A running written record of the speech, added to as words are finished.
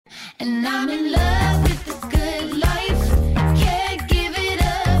And I'm in love with the good life. Can't give it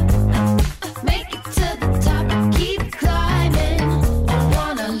up. Make it to the top. Keep climbing. I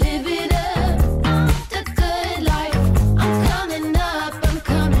wanna live it up. The good life. I'm coming up. I'm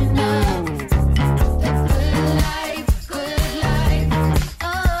coming up. The good life. Good life.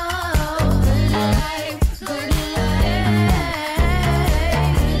 Oh, good life. Good life.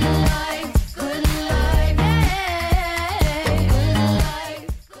 Good life. Good life.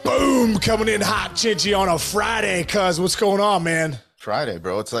 Boom, coming in hot, Chinchy, on a Friday, cuz. What's going on, man? Friday,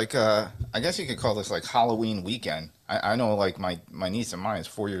 bro. It's like I guess you could call this like Halloween weekend. I know like my niece of mine is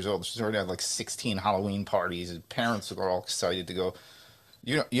 4 years old. She's already had like 16 Halloween parties, and parents are all excited to go.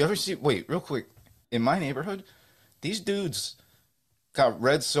 You ever see? Wait, real quick. In my neighborhood, these dudes got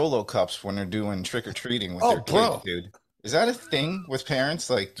red Solo cups when they're doing trick or treating with Oh, their bro. kids, dude. Is that a thing with parents?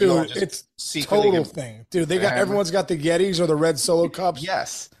 Like, you all Dude, just it's secretly total get- thing. Dude, they got hammered? everyone's got the Yetis or the red Solo cups.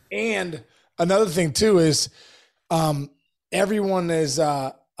 Yes. And another thing too is everyone is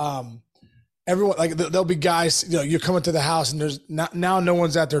everyone, like there'll be guys, you're coming to the house and there's not, now no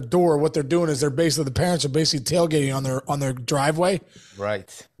one's at their door. What they're doing is the parents are basically tailgating on their driveway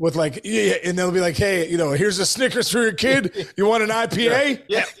Right. with like, yeah, and they'll be like, hey, here's a Snickers for your kid. You want an IPA?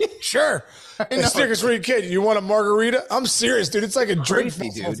 Yeah. Sure. A Snickers for your kid. You want a margarita? I'm serious, dude. It's like a drink Crazy,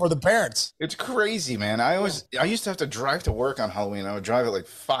 festival dude. for the parents. It's crazy, man. I used to have to drive to work on Halloween. I would drive at like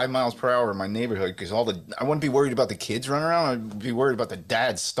 5 miles per hour in my neighborhood because I wouldn't be worried about the kids running around. I'd be worried about the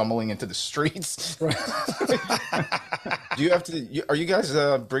dads stumbling into the streets. Do you have to? Are you guys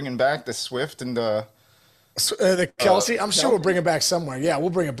bringing back the Swift and the Kelsey, I'm sure Kelsey? we'll bring it back somewhere. Yeah, we'll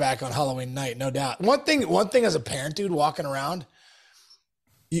bring it back on Halloween night, no doubt. One thing as a parent, dude, walking around,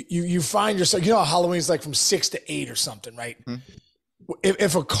 you find yourself, how Halloween's like from 6 to 8 or something, right?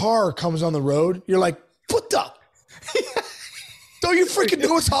 If a car comes on the road, you're like, what the? Don't you freaking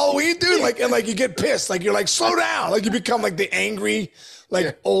know it's Halloween, dude? Like, and like you get pissed, like you're like, slow down, like you become like the angry,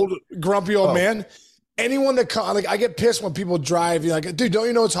 like old grumpy old man. Anyone that comes, like I get pissed when people drive. You're like, dude, don't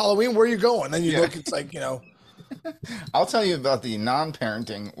you know it's Halloween? Where are you going? Then you look, it's like, I'll tell you about the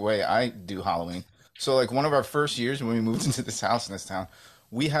non-parenting way I do Halloween. So like one of our first years when we moved into this house in this town,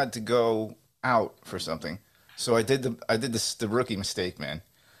 we had to go out for something. So I did the rookie mistake, man.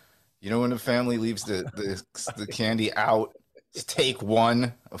 You know when the family leaves the candy out, take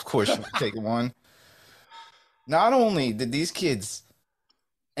one. Of course you take one. Not only did these kids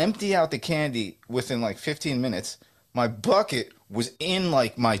empty out the candy within like 15 minutes, my bucket was in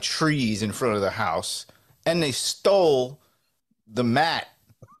like my trees in front of the house, and they stole the mat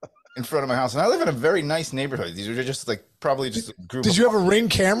in front of my house. And I live in a very nice neighborhood. These are just like probably just a group. did you have a Ring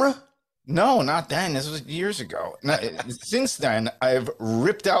camera? No, not then. This was years ago. Since then, I've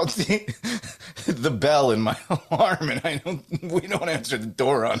ripped out the bell in my alarm, and we don't answer the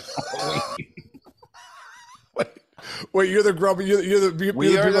door on Halloween. Wait, you're the grumpy.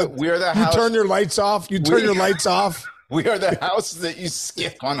 We are the You house. turn your lights off. You turn your lights off. We are the house that you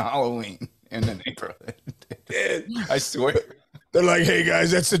skip on Halloween in the neighborhood. I swear. They're like, hey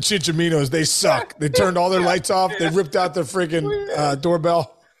guys, that's the Chichiminos. They suck. They turned all their lights off. They ripped out their freaking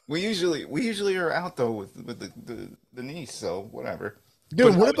doorbell. We usually are out though with the niece, so whatever.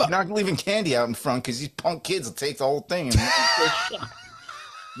 Dude, But what about? you're not leaving candy out in front because these punk kids will take the whole thing.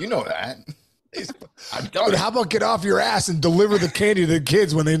 You know that. I've done Dude, it. how about get off your ass and deliver the candy to the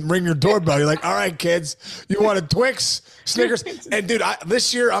kids when they ring your doorbell? You're like, all right, kids, you want a Twix, Snickers? And dude,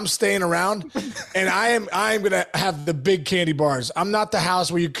 this year I'm staying around, and I'm gonna have the big candy bars. I'm not the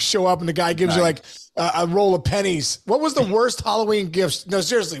house where you show up and the guy gives you like a roll of pennies. What was the worst Halloween gifts? No,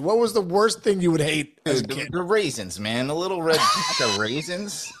 seriously, what was the worst thing you would hate as a Dude, kid? the raisins, man. The little red pack of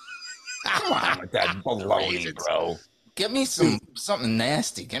raisins. Come on with that baloney, bro. Get me something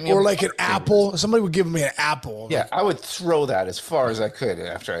nasty. Get me Or a like an Butterfingers. apple. Somebody would give me an apple. Yeah, I would throw that as far as I could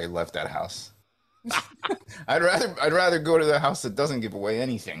after I left that house. I'd rather go to the house that doesn't give away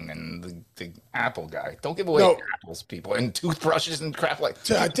anything than the apple guy. Don't give away apples, people, and toothbrushes and crap like.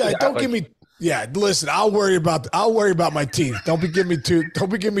 Don't give me. Yeah, listen. I'll worry about my teeth. Don't be giving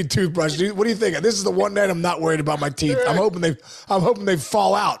me toothbrush. What do you think? This is the one night I'm not worried about my teeth. I'm hoping they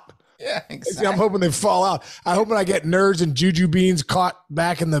fall out. Yeah, exactly. I'm hoping they fall out. I'm hoping I get nerds and juju beans caught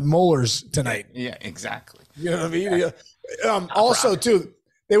back in the molars tonight. Yeah, exactly. You know what I mean? Also, too,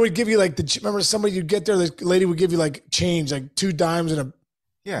 they would give you like remember somebody you'd get there, the lady would give you like change, like 2 dimes and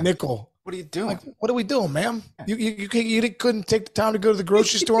a nickel. What are you doing? What are we doing, ma'am? You couldn't take the time to go to the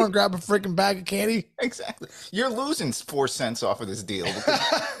grocery store and grab a freaking bag of candy? Exactly. You're losing 4 cents off of this deal.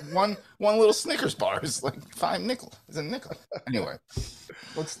 Because one little Snickers bar is like 5 nickels. It's a nickel. Anyway,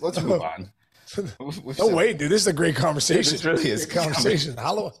 let's move on. Oh wait, dude, this is a great conversation. This really is Great conversation.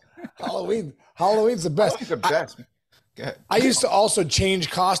 Halloween's the best. Halloween's the best. Go ahead. I used to also change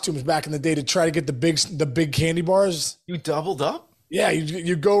costumes back in the day to try to get the big candy bars. You doubled up? Yeah,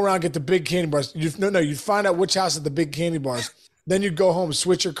 you go around, get the big candy bars. You'd find out which house had the big candy bars. Then you'd go home,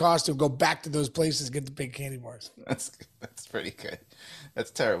 switch your costume, go back to those places, get the big candy bars. That's pretty good.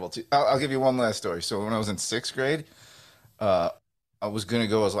 That's terrible too. I'll give you one last story. So when I was in sixth grade, I was gonna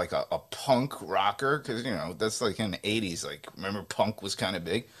go as like a punk rocker because that's like in the '80s. Like remember, punk was kind of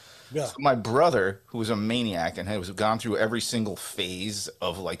big. Yeah. So my brother, who was a maniac and had gone through every single phase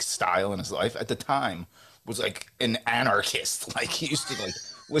of like style in his life at the time, was like an anarchist. Like he used to like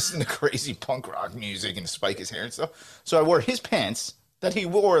listen to crazy punk rock music and spike his hair and stuff. So I wore his pants that he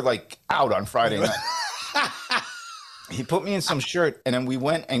wore like out on Friday night. He put me in some shirt, and then we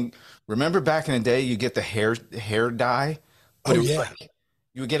went and remember back in the day, you get the hair dye. But it was like,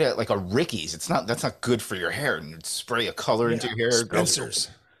 you would get it like a Ricky's. That's not good for your hair, and you'd spray a color into your hair. Spencer's.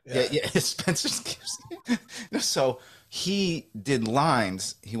 Yeah. Spencer's gives. So he did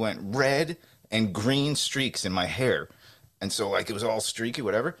lines. He went red and green streaks in my hair, and so like it was all streaky,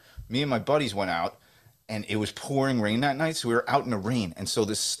 whatever. Me and my buddies went out, and it was pouring rain that night, so we were out in the rain, and so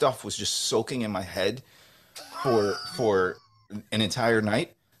this stuff was just soaking in my head for an entire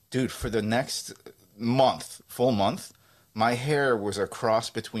night, dude. For the next full month. My hair was a cross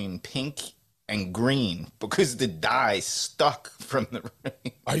between pink and green because the dye stuck from the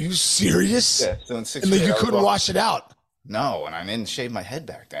rain. Are you serious? Yeah, so in sixth And then grade, you I was couldn't all- wash it out. No, and I didn't shave my head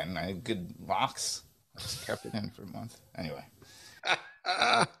back then. I had good locks. I just kept it in for a month. Anyway.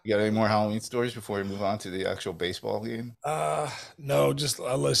 You got any more Halloween stories before we move on to the actual baseball game? No, just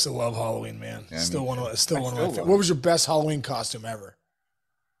I used to love Halloween, man. Yeah, still me one too. of still I one of still my love favorite. it. What was your best Halloween costume ever?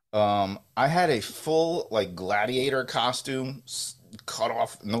 I had a full like gladiator costume, cut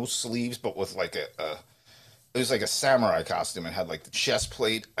off, no sleeves, but with like it was like a samurai costume. It had like the chest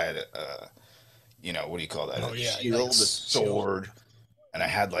plate. I had what do you call that? Oh, A yeah, shield, like a sword, and I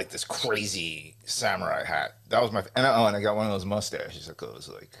had like this crazy samurai hat. That was and I got one of those mustaches that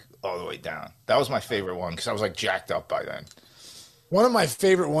goes like all the way down. That was my favorite one because I was like jacked up by then. One of my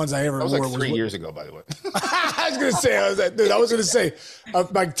favorite ones I ever That was wore like 3 was years ago, by the way. I was gonna say,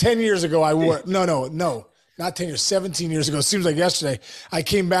 like 10 years ago, I wore no, not 10 years, 17 years ago. Seems like yesterday. I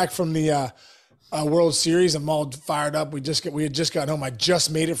came back from the World Series. I'm all fired up. We had just gotten home. I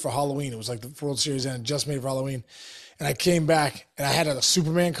just made it for Halloween. It was like the World Series and I just made it for Halloween. And I came back and I had a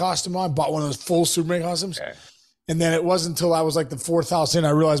Superman costume on. Bought one of those full Superman costumes. Okay. And then it wasn't until I was like the fourth house in, I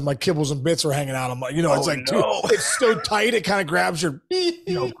realized my kibbles and bits were hanging out. I'm like, it's like, dude, it's so tight. It kind of grabs your,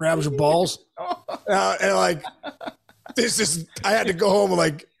 grabs your balls. And like, I had to go home and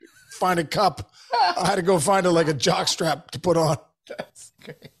like find a cup. I had to go find a jock strap to put on. That's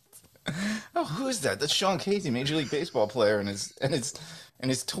great. Oh, who is that? That's Sean Casey, Major League Baseball player, and his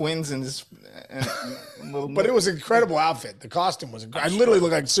twins and his little. But it was an incredible outfit. The costume was incredible. I literally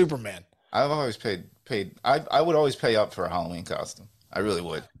looked like Superman. I've always paid. I would always pay up for a Halloween costume. I really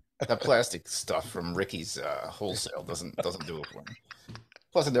would. That plastic stuff from Ricky's wholesale doesn't do it for me.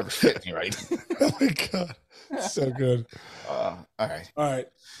 Plus, it never fit me right. Oh my God. So good. All right. All right.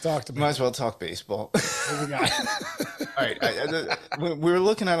 Talk to me. Might as well talk baseball. What we got? All right. We're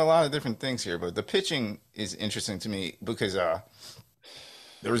looking at a lot of different things here, but the pitching is interesting to me because there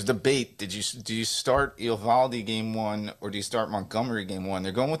was debate. Do you start Eovaldi game one or do you start Montgomery game one?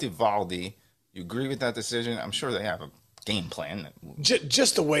 They're going with Eovaldi. You agree with that decision? I'm sure they have a game plan.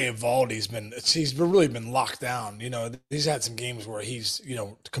 Just the way Evaldi's he's really been locked down. He's had some games where he's,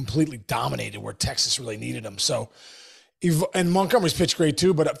 completely dominated where Texas really needed him. So, and Montgomery's pitched great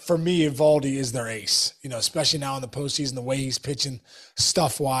too, but for me, Evaldi is their ace, especially now in the postseason, the way he's pitching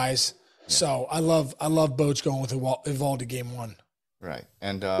stuff wise. Yeah. So I love Boch going with Evaldi game one. Right.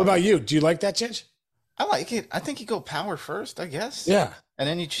 And what about you? Do you like that change? I like it. I think you go power first, I guess. Yeah. And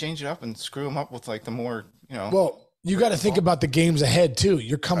then you change it up and screw him up with like the more, Well, you got to think about the games ahead too.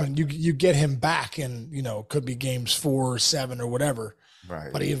 You're coming, right. You get him back, and could be games 4 or 7 or whatever.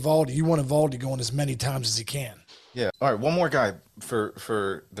 Right. But you want Evaldi going as many times as he can. Yeah. All right. One more guy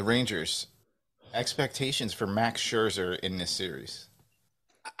for the Rangers. Expectations for Max Scherzer in this series.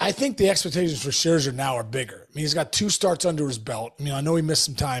 I think the expectations for Scherzer now are bigger. I mean, he's got 2 starts under his belt. I know he missed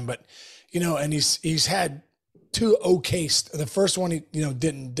some time, but and he's had 2 okay. The first one he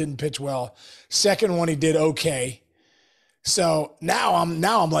didn't pitch well. Second one he did okay. So now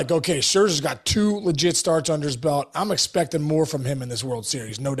I'm like, okay, Scherzer's got 2 legit starts under his belt. I'm expecting more from him in this World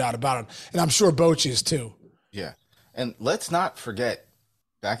Series, no doubt about it. And I'm sure Boch is too. Yeah. And let's not forget,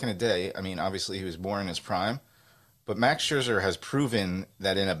 back in the day, I mean, obviously he was born in his prime, but Max Scherzer has proven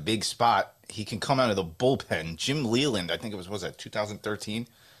that in a big spot, he can come out of the bullpen. Jim Leland, I think was that 2013,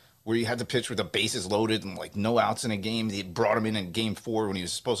 where you had to pitch with the bases loaded and like no outs in a game. They brought him in game 4 when he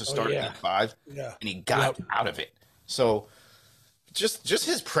was supposed to start yeah. game 5, Yeah. and he got out of it. So just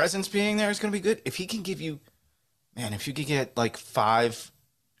his presence being there is going to be good. If he can give you, man, if you could get like five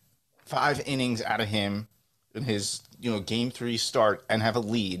innings out of him in his game 3 start and have a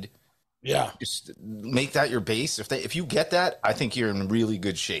lead, Yeah. just make that your base. If you get that, I think you're in really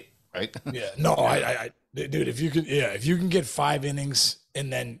good shape, right? Yeah. No, I dude, if you can get 5 innings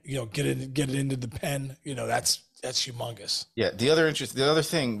and then get it into the pen, that's humongous. Yeah. The other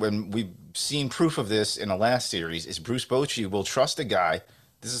thing, when we've seen proof of this in the last series, is Bruce Bochy will trust a guy.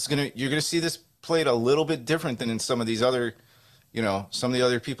 You're gonna see this played a little bit different than in some of these other, some of the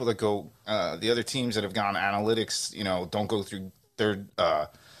other people that go, the other teams that have gone analytics, don't go through third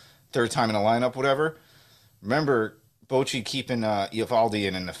time in the lineup, whatever. Remember Bochy keeping Eovaldi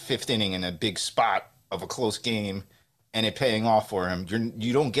in the 5th inning in a big spot of a close game, and it paying off for him.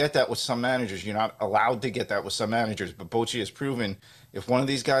 You don't get that with some managers. You're not allowed to get that with some managers. But Bochy has proven if one of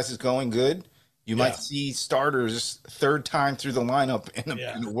these guys is going good, you might see starters 3rd time through the lineup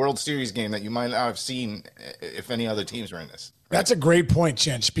in a World Series game that you might not have seen if any other teams were in this. That's a great point,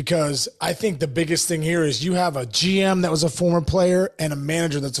 Chinch, because I think the biggest thing here is you have a GM that was a former player and a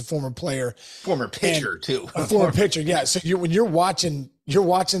manager that's a former player. Former pitcher, too. A former pitcher, yeah. So when you're watching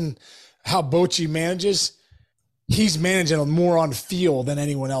how Bochy manages, he's managing more on field than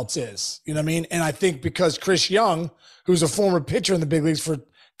anyone else is. You know what I mean? And I think because Chris Young, who's a former pitcher in the big leagues for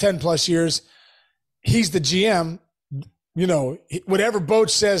 10 plus years, he's the GM, whatever Boch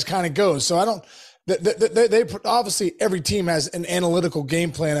says kind of goes. So I don't, they obviously every team has an analytical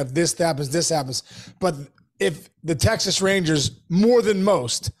game plan of this happens. But if the Texas Rangers, more than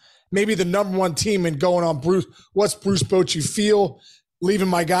most, maybe the number 1 team in going on what's Bruce Bochy feel, leaving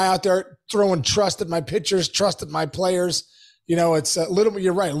my guy out there, throwing trust at my pitchers, trust at my players. It's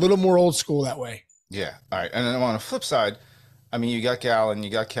you're right, a little more old school that way. Yeah. All right. And then on the flip side, I mean, you got Gallen, you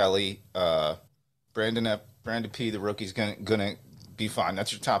got Kelly, Brandon P, the rookie's gonna be fine.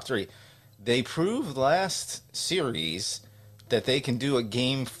 That's your top 3. They proved last series that they can do a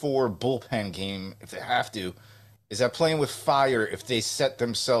game 4 bullpen game if they have to. Is that playing with fire if they set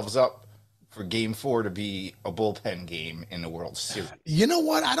themselves up for game 4 to be a bullpen game in the World Series? You know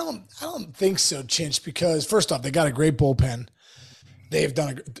what? I don't think so, Chinch, because first off, they got a great bullpen. They've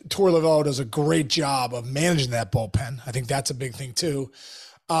done Torey Lovullo does a great job of managing that bullpen. I think that's a big thing too.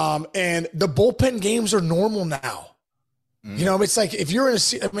 And the bullpen games are normal now. It's like if you're in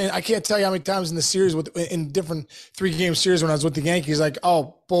I can't tell you how many times in the series in different 3-game series when I was with the Yankees, like,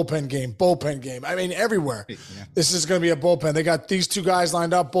 oh, bullpen game. I mean, everywhere. Yeah. This is going to be a bullpen. They got these 2 guys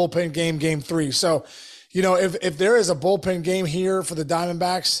lined up, bullpen game 3. So, if there is a bullpen game here for the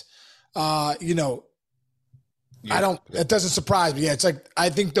Diamondbacks, it doesn't surprise me. Yeah, it's like I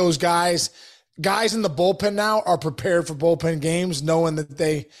think those guys in the bullpen now are prepared for bullpen games, knowing that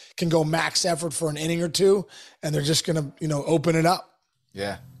they can go max effort for an inning or 2, and they're just going to, open it up.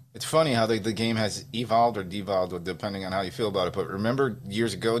 Yeah. It's funny how the game has evolved or devolved, depending on how you feel about it. But remember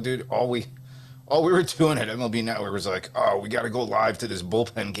years ago, dude, all we were doing at MLB Network was like, oh, we got to go live to this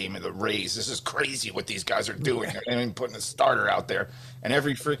bullpen game of the Rays. This is crazy what these guys are doing. And putting a starter out there. And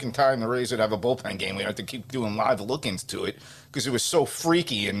every freaking time the Rays would have a bullpen game, we had to keep doing live look-ins to it because it was so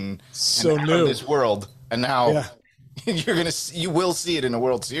freaky and so out new of this world. And now you will see it in the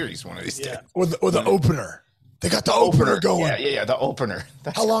World Series one of these days. Or the opener. They got the opener going. Yeah, the opener.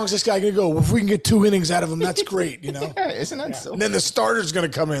 How long is this guy going to go? Well, if we can get 2 innings out of him, that's great, Yeah, isn't that so? And then the starter's going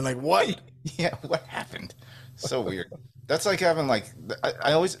to come in like, what? Yeah, what happened? So weird. That's like having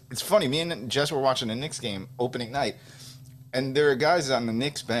it's funny, me and Jess were watching the Knicks game opening night, and there are guys on the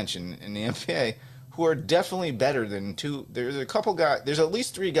Knicks bench in the NBA who are definitely better than 2. There's a couple guys, there's at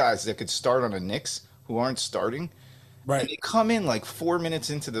least 3 guys that could start on the Knicks who aren't starting. Right. And they come in like 4 minutes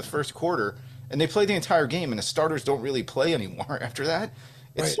into the first quarter, and they play the entire game, and the starters don't really play anymore after that.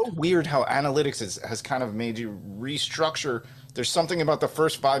 It's so weird how analytics has kind of made you restructure. There's something about the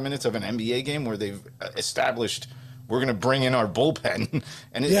first 5 minutes of an NBA game where they've established we're going to bring in our bullpen.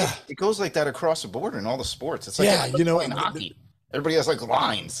 And it goes like that across the board in all the sports. It's like in hockey. Everybody has like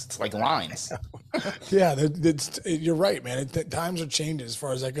lines. It's like lines. Yeah, you're right, man. Times are changing as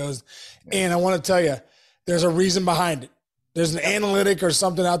far as that goes. And I want to tell you, there's a reason behind it. There's an analytic or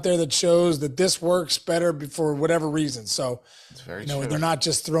something out there that shows that this works better for whatever reason. So, it's very true. They're not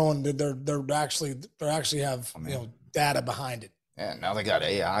just throwing. They're actually have data behind it. Yeah, now they got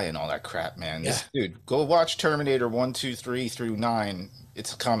AI and all that crap, man. Yeah. Dude, go watch Terminator 1, 2, 3 through 9.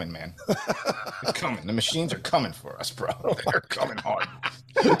 It's coming, man. It's coming. The machines are coming for us, bro. They're coming hard.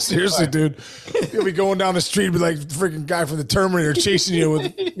 Seriously, dude. You'll be going down the street, be like the freaking guy from the Terminator chasing you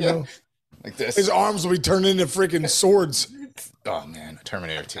with, you know, Like this. his arms will be turned into freaking swords. Oh man,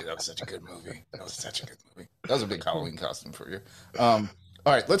 Terminator 2. That was such a good movie. That was such a good movie. That was a big Halloween costume for you. All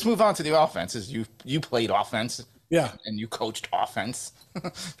right, let's move on to the offenses. You played offense Yeah. and you coached offense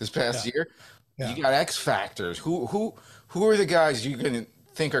this past year. Yeah. You got X factors. Who are the guys you gonna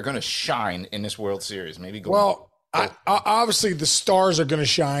think are gonna shine in this World Series? Maybe go. Well, obviously the stars are going to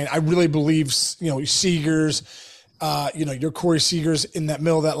shine. I really believe, Seegers, your Corey Seegers in that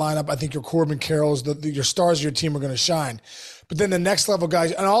middle of that lineup. I think your Corbin Carrolls, your stars of your team are going to shine. But then the next level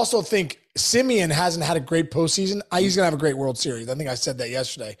guys, and I also think Simeon hasn't had a great postseason. He's going to have a great World Series. I think I said that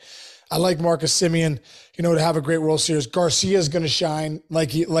yesterday. I like Marcus Simeon, to have a great World Series. Garcia is going to shine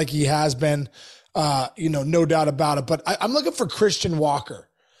like he has been, no doubt about it. But I'm looking for Christian Walker.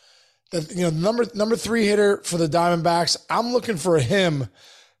 The number 3 hitter for the Diamondbacks. I'm looking for him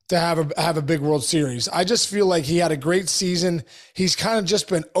to have a big World Series. I just feel like he had a great season. He's kind of just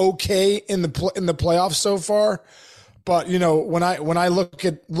been okay in the playoffs so far. But when I look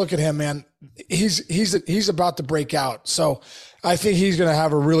at him, man, he's about to break out. So I think he's going to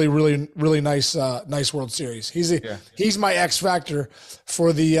have a really, really, really nice World Series. He's my X factor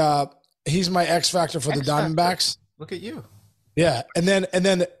for the Diamondbacks. Look at you. Yeah, and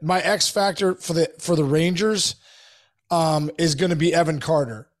then my X factor for the Rangers is going to be Evan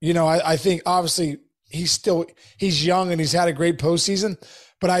Carter. I think obviously he's young and he's had a great postseason,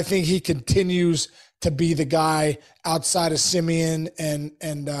 but I think he continues to be the guy outside of Simeon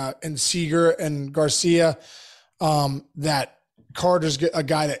and Seager and Garcia. That Carter's a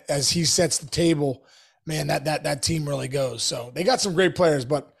guy that as he sets the table, man, that team really goes. So they got some great players,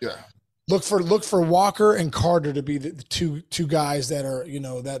 but Yeah. Look for Walker and Carter to be the two guys that are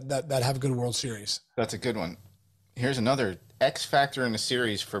that have a good World Series. That's a good one. Here's another X factor in the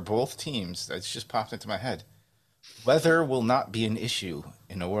series for both teams that's just popped into my head. Weather will not be an issue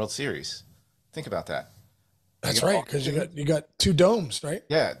in the World Series. Think about that. That's right, because you got 2 domes, right?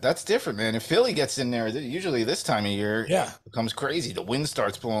 Yeah, that's different, man. If Philly gets in there, usually this time of year, Yeah. it becomes crazy. The wind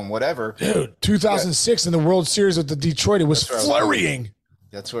starts blowing, whatever. Dude, 2006 in the World Series with the Detroit, it was That's where I was flurrying,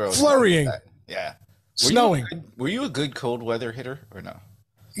 That's where I was. flurrying, Yeah. snowing. Were you a good cold weather hitter or no?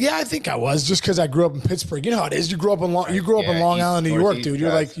 Yeah, I think I was just because I grew up in Pittsburgh. You know how it is. You grew up in Long Yeah, Island, New York, Northeast dude.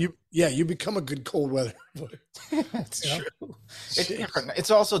 You're guys. like you become a good cold weather. That's Yeah. true. It's different. It's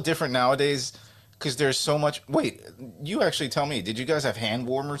also different nowadays because there's so much. Wait, you actually tell me. Did you guys have hand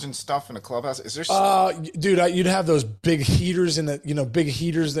warmers and stuff in the clubhouse? Is there? Dude, you'd have those big heaters in the big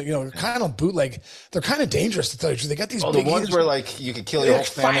heaters that kind of bootleg. They're kind of dangerous to tell you the truth. They got these the big ones heaters. where like you could kill your whole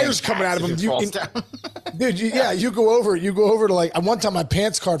family. Fire's and coming out of them. if it falls down. Dude, you go over to like one time my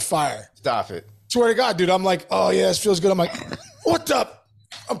pants caught fire. Stop it. Swear to God, dude. I'm like, oh yeah, this feels good. I'm like, what up?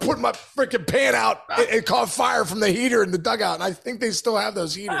 I'm putting my freaking pan out. It caught fire from the heater in the dugout, and I think they still have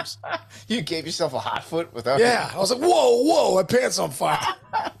those heaters. You gave yourself a hot foot without. Yeah, I was like, whoa, my pants on fire.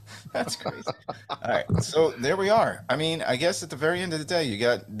 That's crazy. All right, so there we are. I mean, I guess at the very end of the day, you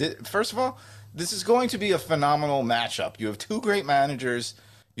got. First of all, this is going to be a phenomenal matchup. You have 2 great managers.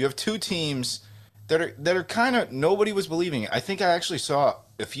 You have 2 teams that are kind of nobody was believing it. I think I actually saw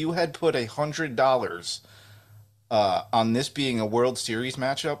if you had put $100 on this being a World Series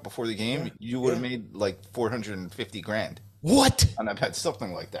matchup before the game, you would have made like 450 grand What? on that bet,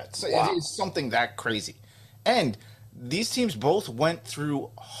 something like that. So Wow. it is something that crazy. And these teams both went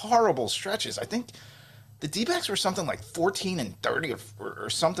through horrible stretches. I think the D-backs were something like 14-30 or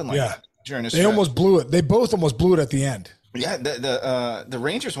something like Yeah. that during this. They almost blew it. They both almost blew it at the end. Yeah, the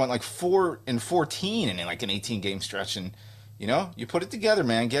Rangers went like 4-14 in like an 18-game stretch, and you put it together,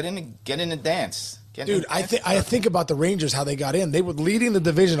 man. Get in the dance. Dude, I think about the Rangers, how they got in. They were leading the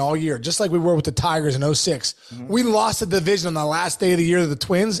division all year, just like we were with the Tigers in 06. We lost the division on the last day of the year to the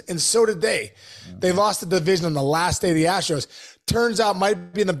Twins, and so did they. They lost the division on the last day of the Astros. Turns out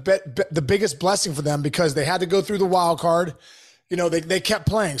might be the biggest blessing for them because they had to go through the wild card. They kept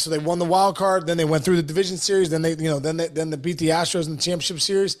playing, so they won the wild card. Then they went through the division series. Then they beat the Astros in the championship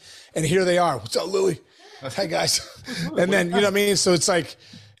series, and here they are. What's up, Lily? Hi guys. And then what I mean. So it's like,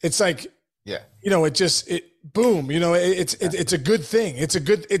 Yeah. boom. It's a good thing. It's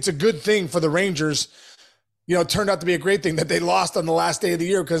a good thing for the Rangers. It turned out to be a great thing that they lost on the last day of the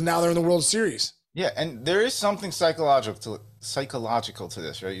year because now they're in the World Series. Yeah, and there is something psychological to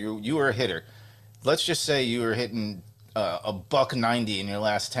this, right? You were a hitter. Let's just say you were hitting a $190 in your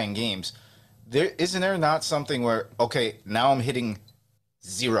last 10 games. Isn't there not something where, okay, now I'm hitting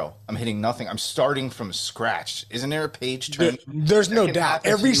 0. I'm hitting nothing. I'm starting from scratch. Isn't there a page turn? There's no doubt.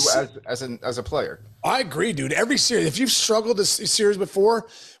 Every as a player. I agree, dude. Every series, if you've struggled this series before,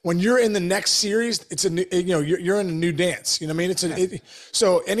 when you're in the next series, it's a new, you're in a new dance. You know what I mean?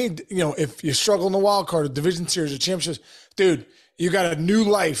 So if you struggle in the wild card, a division series, or championships, dude, you got a new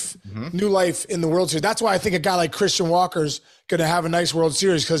life in the World Series. That's why I think a guy like Christian Walker's going to have a nice World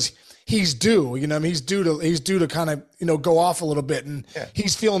Series, because he's due. You know, I mean, he's due to kind of go off a little bit, and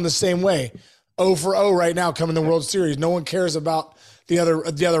he's feeling the same way. 0 for 0 right now coming to the World Series. No one cares about the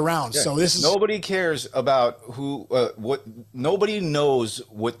other round. Yeah. So this is nobody cares about what. Nobody knows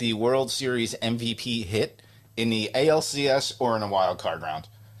what the World Series MVP hit in the ALCS or in a wild card round.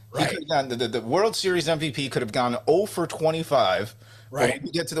 Right. The World Series MVP could have gone 0 for 25. Right. When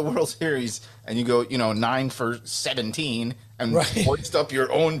you get to the World Series and you go, 9 for 17 and hoist up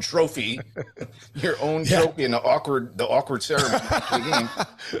your own trophy, trophy in the awkward ceremony of the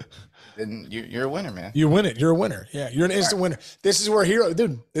game. Then you're a winner, man. You win it. You're a winner. Yeah, you're an instant winner. This is where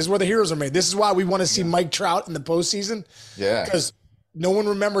This is where the heroes are made. This is why we want to see Mike Trout in the postseason. Yeah, because no one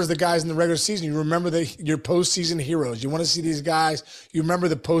remembers the guys in the regular season. You remember your postseason heroes. You want to see these guys. You remember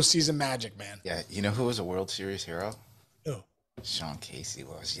the postseason magic, man. Yeah, you know who was a World Series hero? Who? Sean Casey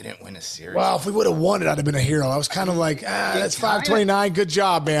was. You didn't win a series. Well, if we would have won it, I'd have been a hero. I was kind of like, that's 529. Good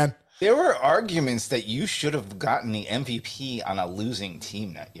job, man. There were arguments that you should have gotten the MVP on a losing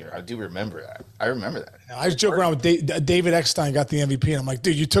team that year. I do remember that. I remember that. I was joking around with David Eckstein got the MVP, and I'm like,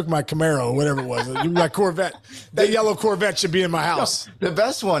 dude, you took my Camaro or whatever it was. You got Corvette. That yellow Corvette should be in my house. No, the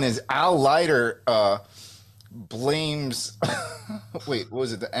best one is Al Leiter blames wait, what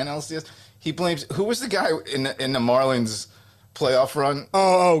was it, the NLCS? He blames, who was the guy in the Marlins playoff run?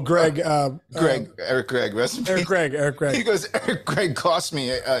 Greg. Eric Gregg. Eric Gregg. He goes, Eric Gregg cost me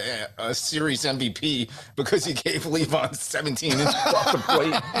a series MVP because he gave Levon 17 inches off the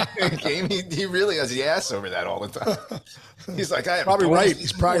plate in a game. He really has the ass over that all the time. He's like, probably right.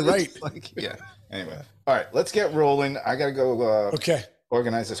 He's probably right. Like, yeah. Anyway. All right, let's get rolling. I got to go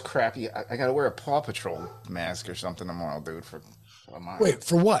organize this crappy. I got to wear a Paw Patrol mask or something tomorrow, dude, for mine. Wait,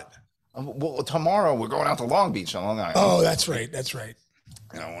 for what? Well, tomorrow we're going out to Long Beach on Long Island. Oh, that's right. That's right.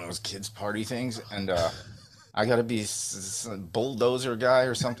 One of those kids' party things. And I got to be a bulldozer guy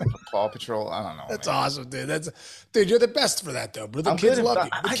or something for Paw Patrol. I don't know. That's awesome, dude. Dude, you're the best for that, though, bro. The kids love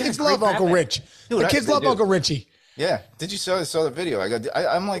you. The kids love Uncle Rich. Dude, the kids love Uncle Richie. Yeah. Did you saw the video?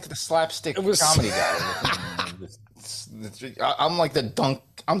 I'm like the slapstick comedy guy. I'm like the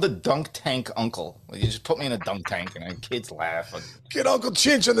dunk tank uncle. You just put me in a dunk tank and kids laugh. Get Uncle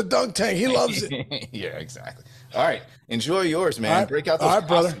Chinch in the dunk tank. He loves it. Yeah, exactly. All right. Enjoy yours, man. Right. Break out those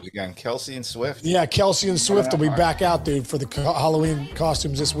costumes again. Kelsey and Swift. Yeah, Kelsey and Swift will be back out, dude, for the Halloween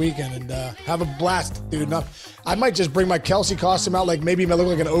costumes this weekend. And have a blast, dude. I might just bring my Kelsey costume out, like maybe I look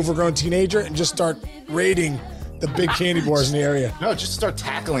like an overgrown teenager, and just start raiding the big candy bars in the area. No, just start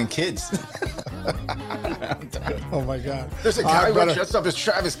tackling kids. Oh my God! There's a guy dressed up as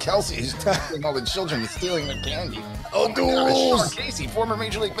Travis Kelce. He's tackling all the children and stealing their candy. Oh, dude! Sean Casey, former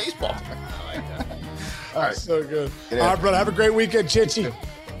Major League Baseball player. All right, so good. All right, brother. Have a great weekend, Chichi.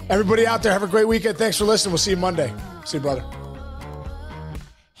 Everybody out there, have a great weekend. Thanks for listening. We'll see you Monday. See you, brother.